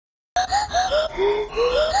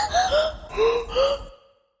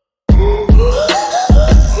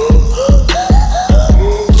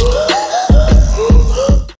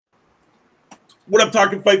What up,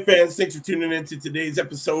 Talking Fight fans? Thanks for tuning in to today's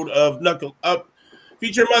episode of Knuckle Up.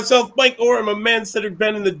 Featuring myself, Mike Orr, and my man Cedric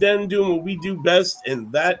Ben in the den doing what we do best,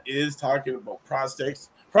 and that is talking about prospects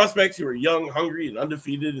who are young, hungry, and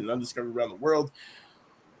undefeated and undiscovered around the world.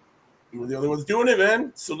 We're the only ones doing it,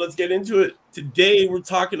 man. So let's get into it. Today, we're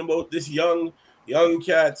talking about this young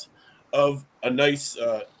cat of a nice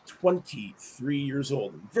 23 years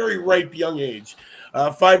old, very ripe young age.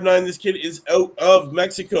 5'9", this kid is out of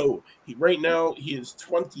Mexico. Right now, he is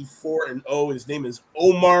 24-0. His name is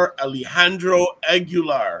Omar Alejandro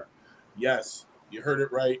Aguilar. Yes, you heard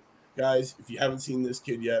it right. Guys, if you haven't seen this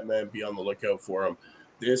kid yet, man, be on the lookout for him.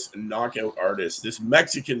 This knockout artist, this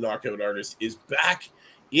Mexican knockout artist, is back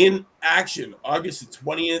in action August the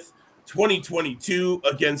 20th, 2022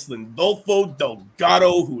 against Lindolfo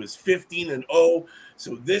Delgado, who is 15-0.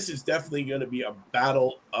 So this is definitely going to be a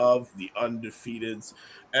battle of the undefeateds.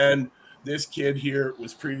 And this kid here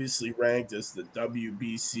was previously ranked as the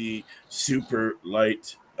WBC Super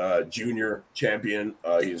Light Junior champion.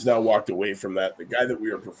 He has now walked away from that. The guy that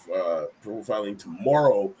we are profiling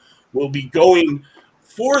tomorrow will be going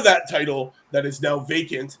for that title that is now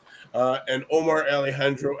vacant. And Omar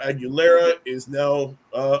Alejandro Aguilera is now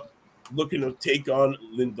looking to take on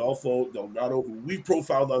Lindolfo Delgado, who we've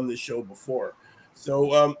profiled on this show before.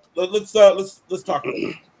 So let's talk about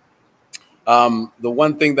it. The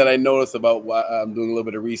one thing that I noticed about I'm doing a little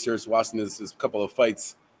bit of research, watching this couple of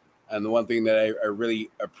fights, and the one thing that I really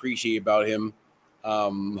appreciate about him,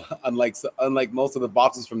 unlike most of the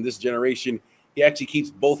boxers from this generation, he actually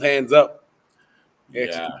keeps both hands up.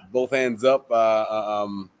 Both hands up.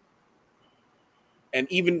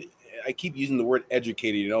 And even I keep using the word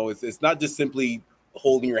educated. You know, it's not just simply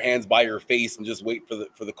holding your hands by your face and just wait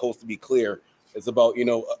for the coast to be clear. It's about, you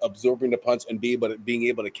know, absorbing the punch and being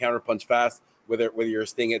able to counter punch fast, whether you're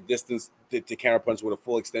staying at distance to counter punch with a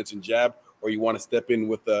full extension jab, or you want to step in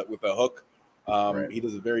with a hook. Right. He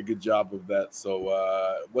does a very good job of that.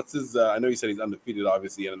 So what's his? I know you said he's undefeated,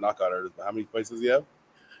 obviously, and a knockout artist. But how many fights does he have?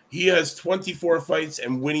 He has 24 fights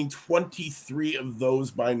and winning 23 of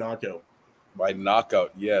those by knockout. By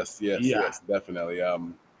knockout, yes, definitely.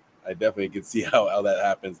 I definitely can see how that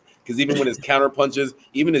happens, because even when his counter punches,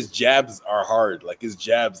 even his jabs are hard. Like his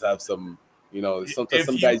jabs have some, you know, sometimes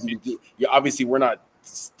some guys you obviously we're not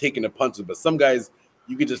taking the punches, but some guys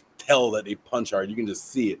you can just tell that they punch hard. You can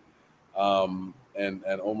just see it. And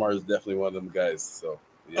Omar is definitely one of them guys. So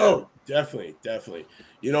yeah. Oh, definitely.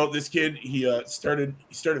 You know, this kid, he started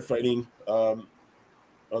fighting on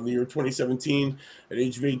the year 2017 at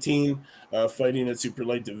age of 18, fighting at super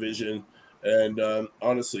light division. And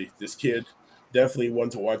honestly, this kid definitely one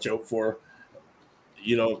to watch out for.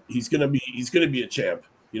 You know, he's gonna be a champ.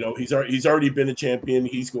 You know, he's already been a champion.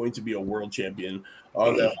 He's going to be a world champion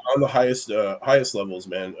on the highest levels,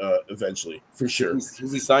 man. Eventually, for sure.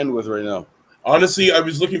 Who's he signed with right now? Honestly, I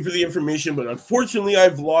was looking for the information, but unfortunately,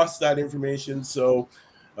 I've lost that information. So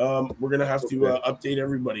we're gonna have to update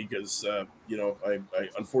everybody because you know, I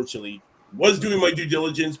unfortunately was doing my due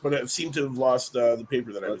diligence, but I seem to have lost the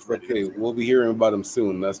paper that I was ready. Okay, we'll be hearing about him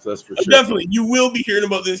soon. That's for sure. Definitely, you will be hearing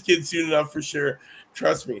about this kid soon enough for sure.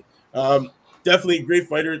 Trust me. Definitely a great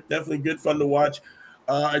fighter. Definitely good fun to watch.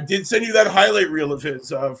 I did send you that highlight reel of his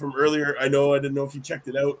from earlier. I didn't know if you checked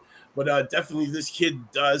it out, but definitely this kid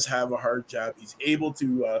does have a hard jab. He's able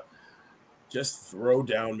to just throw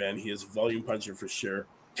down, man. He is a volume puncher for sure.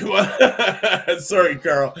 Come on. Sorry,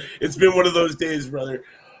 Carl. It's been one of those days, brother.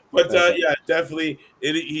 But yeah, definitely,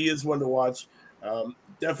 he is one to watch.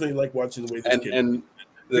 Definitely like watching the way this kid. And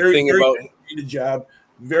the thing about educated jab,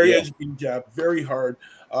 educated jab, very hard.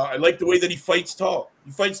 I like the way that he fights tall.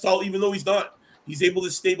 He fights tall even though he's not. He's able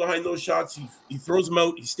to stay behind those shots. He throws them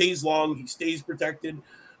out. He stays long. He stays protected,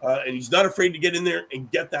 and he's not afraid to get in there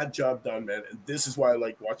and get that job done, man. And this is why I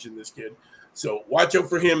like watching this kid. So watch out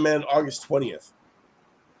for him, man. August 20th.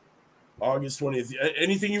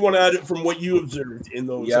 Anything you want to add from what you observed in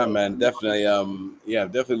those? Yeah, man, definitely.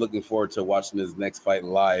 Definitely looking forward to watching his next fight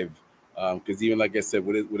live. Because even like I said,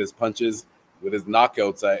 with his punches, with his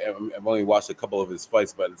knockouts, I've only watched a couple of his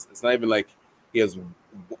fights, but it's not even like he's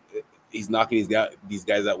knocking these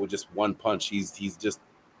guys out with just one punch. He's just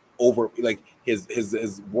over, like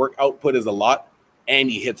his work output is a lot, and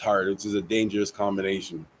he hits hard, which is a dangerous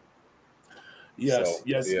combination. Yes,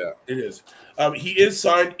 it is. He is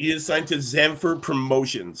signed to Zanfer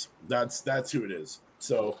Promotions. That's who it is.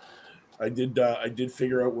 So I did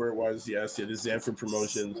figure out where it was. Yes, it is Zanfer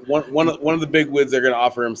Promotions. One of the big wigs, they're going to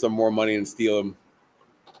offer him some more money and steal him.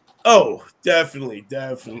 Oh, definitely,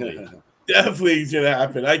 definitely. Definitely is going to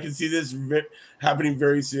happen. I can see this happening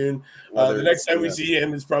very soon. The next time we see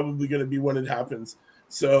him is probably going to be when it happens.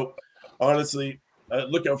 So, honestly,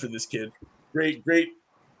 look out for this kid. Great, great,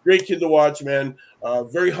 great kid to watch, man.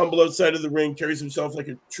 Very humble outside of the ring, carries himself like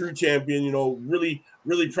a true champion. You know, really,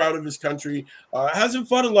 really proud of his country. Hasn't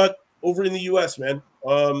fought a lot over in the U.S., man.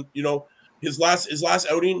 You know, his last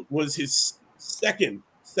outing was his second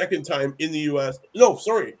time in the U.S. No,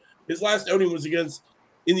 sorry, his last outing was against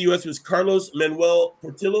in the U.S. was Carlos Manuel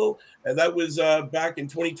Portillo, and that was back in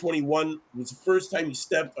 2021. It was the first time he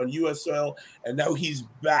stepped on U.S. soil, and now he's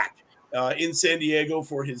back in San Diego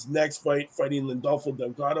for his next fight, fighting Lindolfo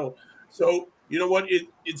Delgado. So you know what?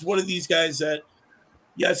 It's one of these guys that,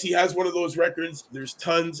 yes, he has one of those records. There's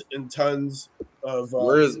tons and tons of.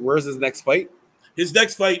 Where's his next fight? His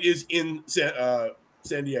next fight is in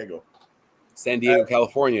San Diego. San Diego,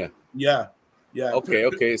 California. Yeah. Yeah.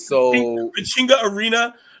 Okay. So Pachinga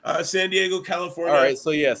Arena, San Diego, California. All right.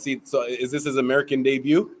 So yeah. See. So is this his American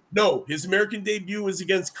debut? No, his American debut was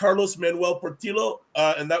against Carlos Manuel Portillo,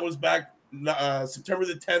 and that was back September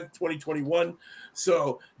the 10th, 2021.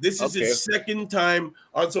 So this is his second time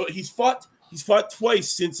on. So he's fought twice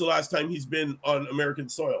since the last time he's been on American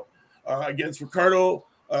soil, against Ricardo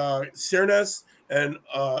Cernas and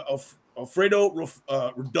Alfredo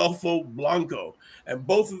Rodolfo Blanco, and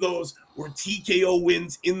both of those were TKO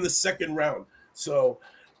wins in the second round. So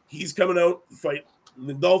he's coming out to fight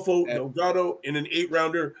Lindolfo Delgado in an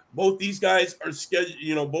 8-rounder. Both these guys are scheduled.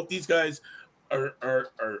 You know, both these guys are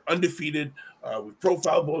undefeated. We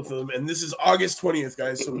profiled both of them, and this is August 20th,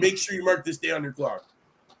 guys. So make sure you mark this day on your clock.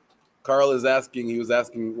 Carl is asking. He was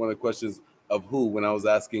asking one of the questions of who when I was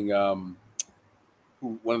asking who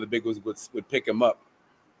one of the big ones would pick him up.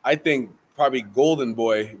 I think probably Golden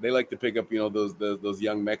Boy. They like to pick up, you know, those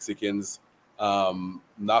young Mexicans,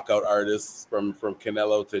 knockout artists from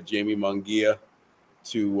Canelo to Jamie Munguia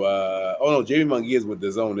to Jamie Munguia is with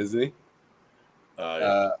DAZN, isn't he?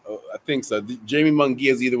 Yeah. I think so. Jamie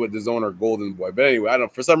Munguia is either with DAZN or Golden Boy. But anyway, I don't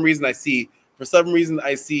know. For some reason I see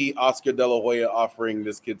Oscar De La Hoya offering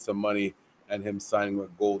this kid some money and him signing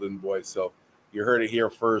with Golden Boy. So you heard it here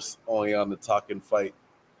first, only on the Talkin' Fight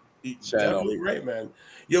channel. Definitely right, man.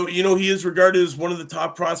 You know, he is regarded as one of the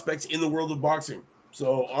top prospects in the world of boxing.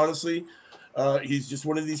 So honestly, he's just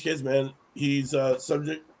one of these kids, man. He's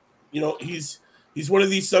subject. You know, he's one of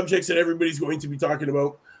these subjects that everybody's going to be talking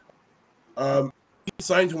about. He's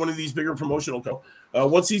signed to one of these bigger promotional companies.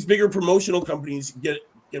 Once these bigger promotional companies get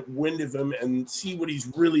wind of him and see what he's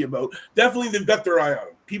really about, definitely they've got their eye on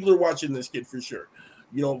him. People are watching this kid for sure.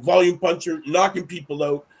 You know, volume puncher, knocking people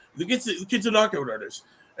out. The kid's a knockout artist.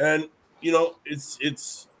 And, you know,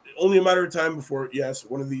 it's only a matter of time before, yes,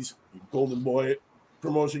 one of these Golden Boy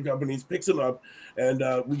promotion companies picks him up, and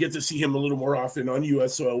we get to see him a little more often on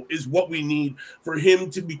U.S. soil, is what we need for him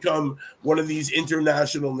to become one of these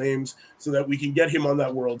international names so that we can get him on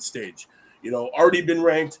that world stage. You know, already been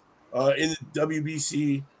ranked in the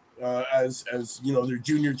WBC as you know, their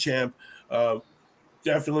junior champ.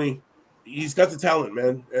 Definitely, he's got the talent,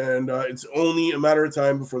 man, and it's only a matter of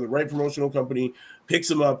time before the right promotional company picks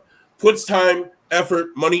him up, puts time,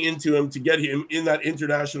 effort, money into him to get him in that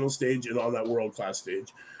international stage and on that world-class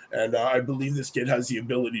stage. And I believe this kid has the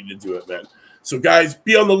ability to do it, man. So, guys,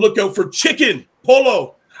 be on the lookout for Chicken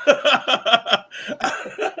Polo.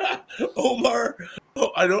 Omar,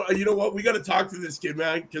 I know. You know what? We got to talk to this kid,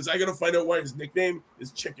 man, because I got to find out why his nickname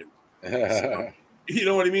is Chicken. So, you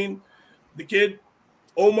know what I mean? The kid,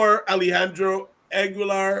 Omar Alejandro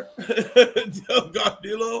Aguilar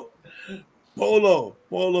Delgadillo. Polo.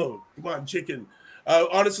 Come on, Chicken.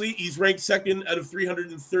 Honestly, he's ranked second out of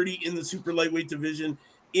 330 in the super lightweight division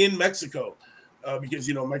in Mexico, because,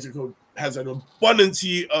 you know, Mexico has an abundance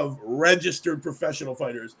of registered professional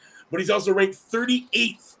fighters, but he's also ranked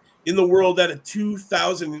 38th in the world at a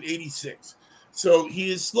 2,086. So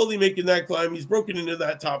he is slowly making that climb. He's broken into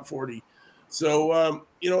that top 40. So,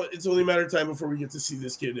 you know, it's only a matter of time before we get to see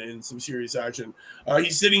this kid in some serious action.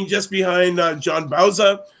 He's sitting just behind John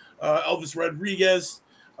Bauza, Elvis Rodriguez,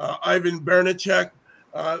 Ivan Bernacek.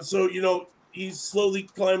 So, you know, he's slowly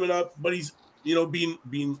climbing up, but he's, you know,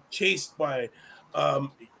 being chased by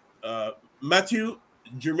Mathieu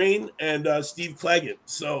Germain and Steve Claggett.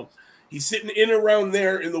 So he's sitting in around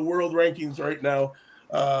there in the world rankings right now.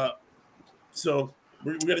 So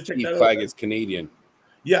we're going to check Steve that out. Claggett's Canadian.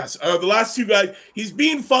 Yes, the last two guys, he's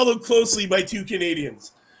being followed closely by two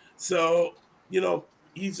Canadians. So, you know,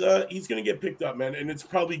 he's going to get picked up, man, and it's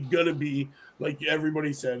probably going to be, like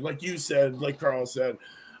everybody said, like you said, like Carl said,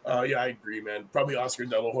 Yeah, I agree, man. Probably Oscar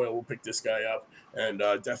De La Hoya will pick this guy up and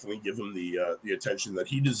definitely give him the attention that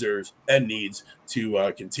he deserves and needs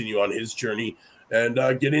to continue on his journey and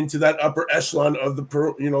get into that upper echelon of the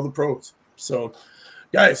the pros. So,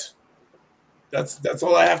 guys, that's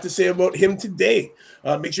all I have to say about him today.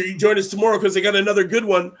 Make sure you join us tomorrow because I got another good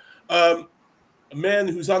one. A man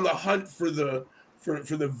who's on the hunt for the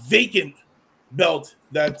vacant belt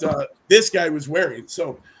that this guy was wearing.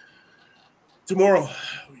 So tomorrow,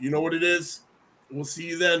 you know what it is. We'll see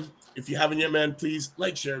you then. If you haven't yet, man, please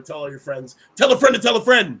like, share, tell all your friends. Tell a friend to tell a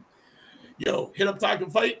friend. Yo, hit up Talk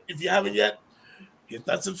and Fight. If you haven't yet, hit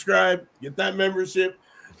that subscribe, get that membership.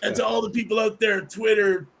 And to all the people out there,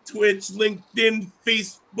 Twitter, Twitch, LinkedIn,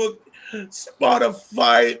 Facebook,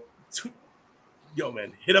 Spotify. Yo,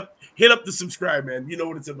 man, hit up the subscribe, man. You know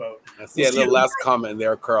what it's about. I see a little last comment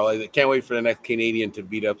there, Carl. I can't wait for the next Canadian to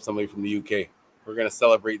beat up somebody from the UK. We're gonna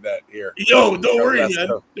celebrate that here. Yo, don't worry, man.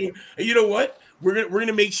 And you know what? We're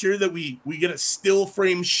gonna make sure that we get a still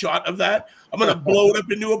frame shot of that. I'm gonna blow it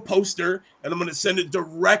up into a poster and I'm gonna send it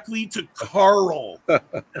directly to Carl.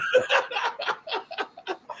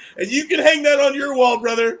 And you can hang that on your wall,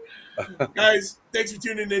 brother. Guys, thanks for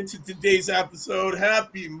tuning in to today's episode.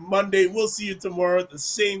 Happy Monday. We'll see you tomorrow at the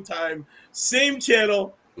same time, same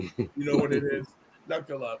channel. You know what it is.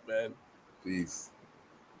 Knuckle up, man. Peace.